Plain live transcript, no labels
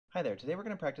Hi there, today we're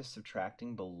going to practice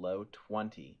subtracting below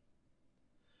 20.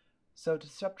 So to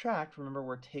subtract, remember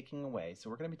we're taking away, so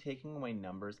we're going to be taking away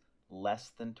numbers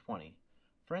less than 20.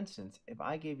 For instance, if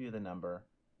I gave you the number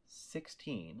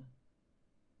 16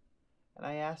 and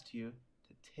I asked you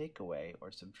to take away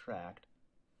or subtract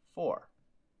 4.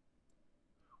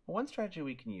 Well, one strategy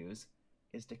we can use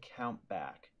is to count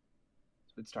back.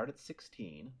 So we'd start at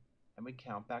 16 and we'd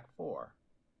count back 4.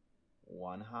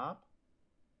 1 hop,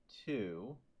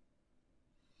 2,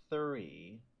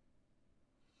 3,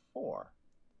 4,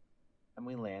 and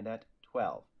we land at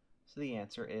 12. So the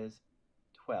answer is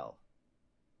 12.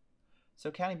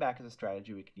 So counting back is a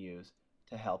strategy we can use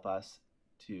to help us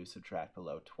to subtract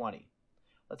below 20.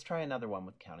 Let's try another one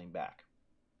with counting back.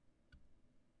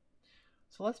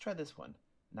 So let's try this one,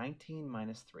 19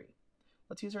 minus 3.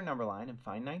 Let's use our number line and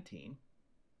find 19.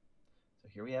 So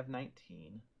here we have 19,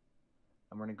 and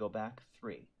we're going to go back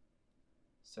 3.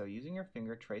 So using your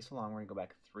finger, trace along, we're going to go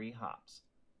back 3 hops.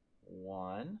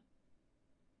 1,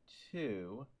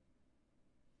 2,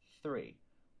 3.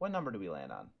 What number do we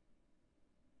land on?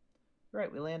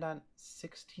 Right, we land on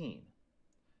 16.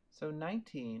 So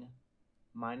 19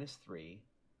 minus 3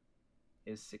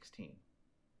 is 16.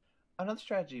 Another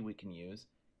strategy we can use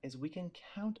is we can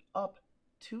count up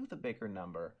to the bigger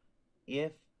number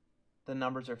if the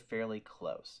numbers are fairly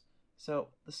close. So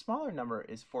the smaller number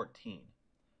is 14.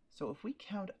 So if we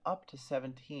count up to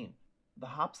 17, the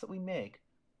hops that we make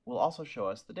will also show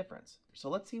us the difference. So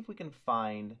let's see if we can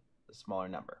find the smaller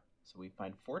number. So we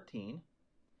find 14,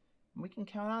 and we can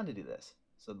count on to do this.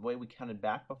 So the way we counted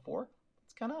back before,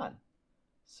 let's count on.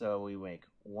 So we make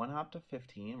 1 hop to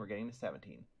 15, we're getting to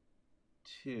 17.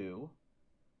 2,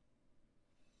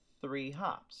 3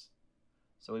 hops.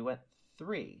 So we went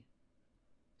 3.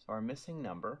 So our missing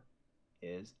number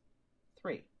is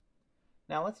 3.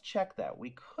 Now let's check that.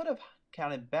 We could have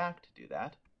counted back to do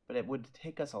that, but it would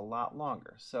take us a lot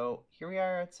longer. So here we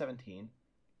are at 17.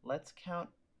 Let's count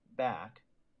back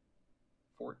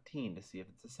 14 to see if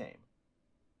it's the same.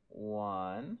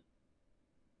 1,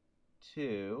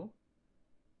 2,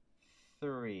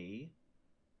 3,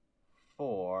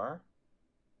 4,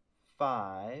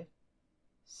 5,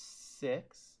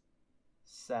 6,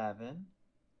 7,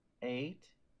 8,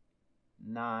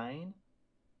 9,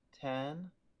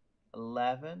 10,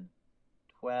 11,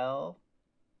 12,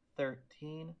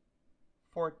 13,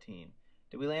 14.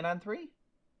 Did we land on 3?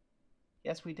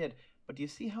 Yes, we did. But do you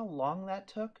see how long that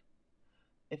took?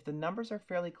 If the numbers are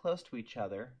fairly close to each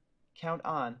other, count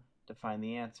on to find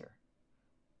the answer.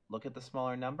 Look at the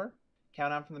smaller number,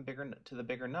 count on from the bigger to the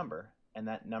bigger number, and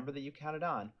that number that you counted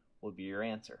on will be your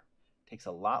answer. It takes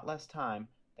a lot less time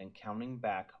than counting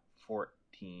back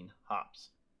 14 hops.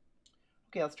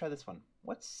 Okay, let's try this one.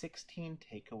 What's 16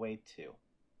 take away 2?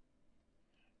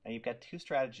 Now you've got two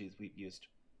strategies we've used.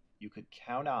 You could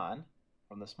count on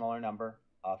from the smaller number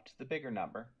up to the bigger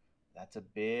number. That's a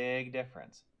big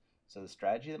difference. So the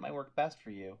strategy that might work best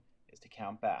for you is to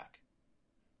count back.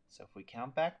 So if we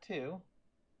count back 2,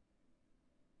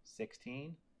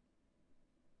 16,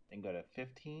 then go to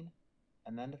 15,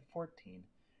 and then to 14,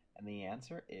 and the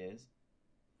answer is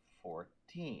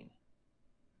 14.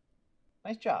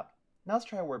 Nice job. Now let's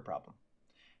try a word problem.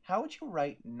 How would you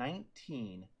write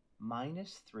 19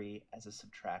 minus 3 as a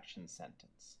subtraction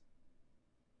sentence?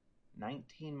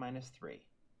 19 minus 3.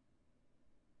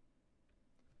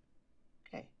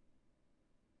 Okay,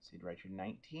 so you'd write your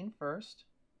 19 first.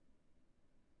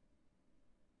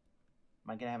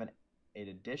 Am I going to have an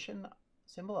addition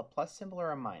symbol, a plus symbol, or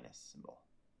a minus symbol?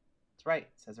 That's right, it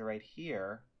says it right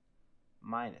here,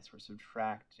 minus. We're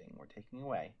subtracting, we're taking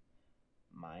away.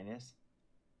 Minus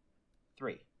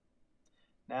 3.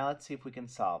 Now let's see if we can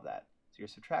solve that. So your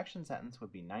subtraction sentence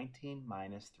would be 19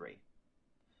 minus 3.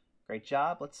 Great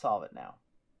job, let's solve it now.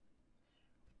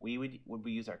 Would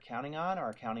we use our counting on or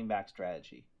our counting back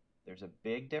strategy? There's a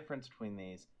big difference between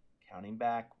these. Counting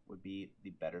back would be the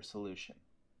better solution.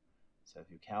 So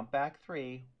if you count back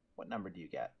 3, what number do you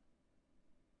get?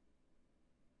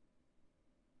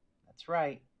 That's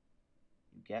right,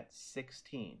 you get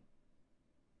 16.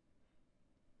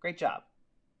 Great job.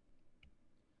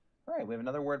 All right, we have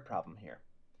another word problem here.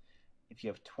 If you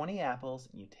have 20 apples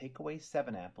and you take away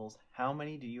 7 apples, how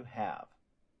many do you have?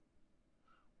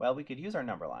 Well, we could use our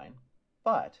number line,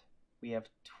 but we have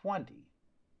 20.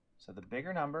 So the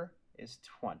bigger number is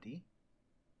 20.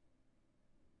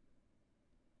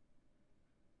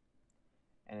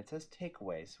 And it says take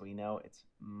away, so we know it's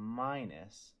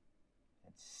minus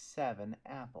 7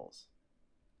 apples.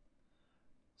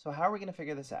 So how are we going to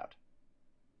figure this out?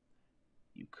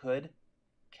 You could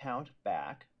count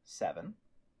back 7.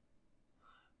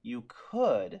 You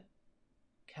could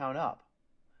count up.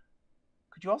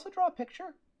 Could you also draw a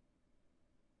picture?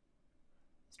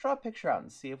 Let's draw a picture out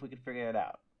and see if we can figure it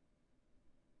out.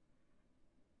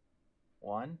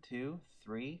 1, 2,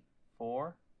 3,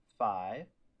 4, 5,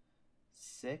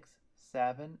 6,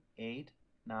 7, 8,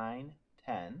 9,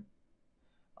 10,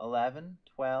 11,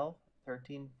 12,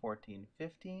 13, 14,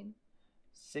 15,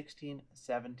 16,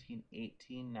 17,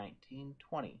 18, 19,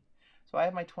 20. So I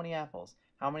have my 20 apples.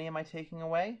 How many am I taking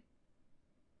away?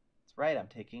 That's right, I'm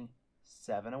taking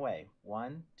 7 away.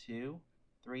 1, 2,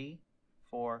 3,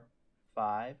 4,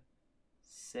 5,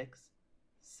 6,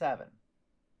 7.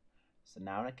 So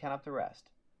now I'm going to count up the rest.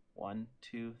 1,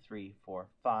 2, 3, 4,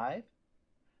 5.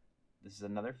 This is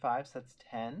another 5, so that's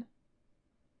 10. And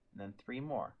then 3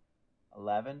 more.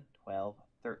 11, 12,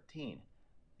 13.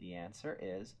 The answer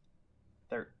is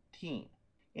 13.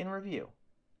 In review,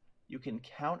 you can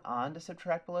count on to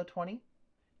subtract below 20.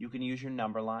 You can use your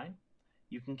number line.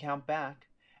 You can count back.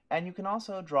 And you can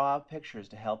also draw pictures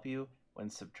to help you when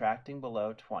subtracting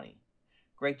below 20.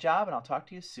 Great job, and I'll talk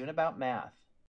to you soon about math.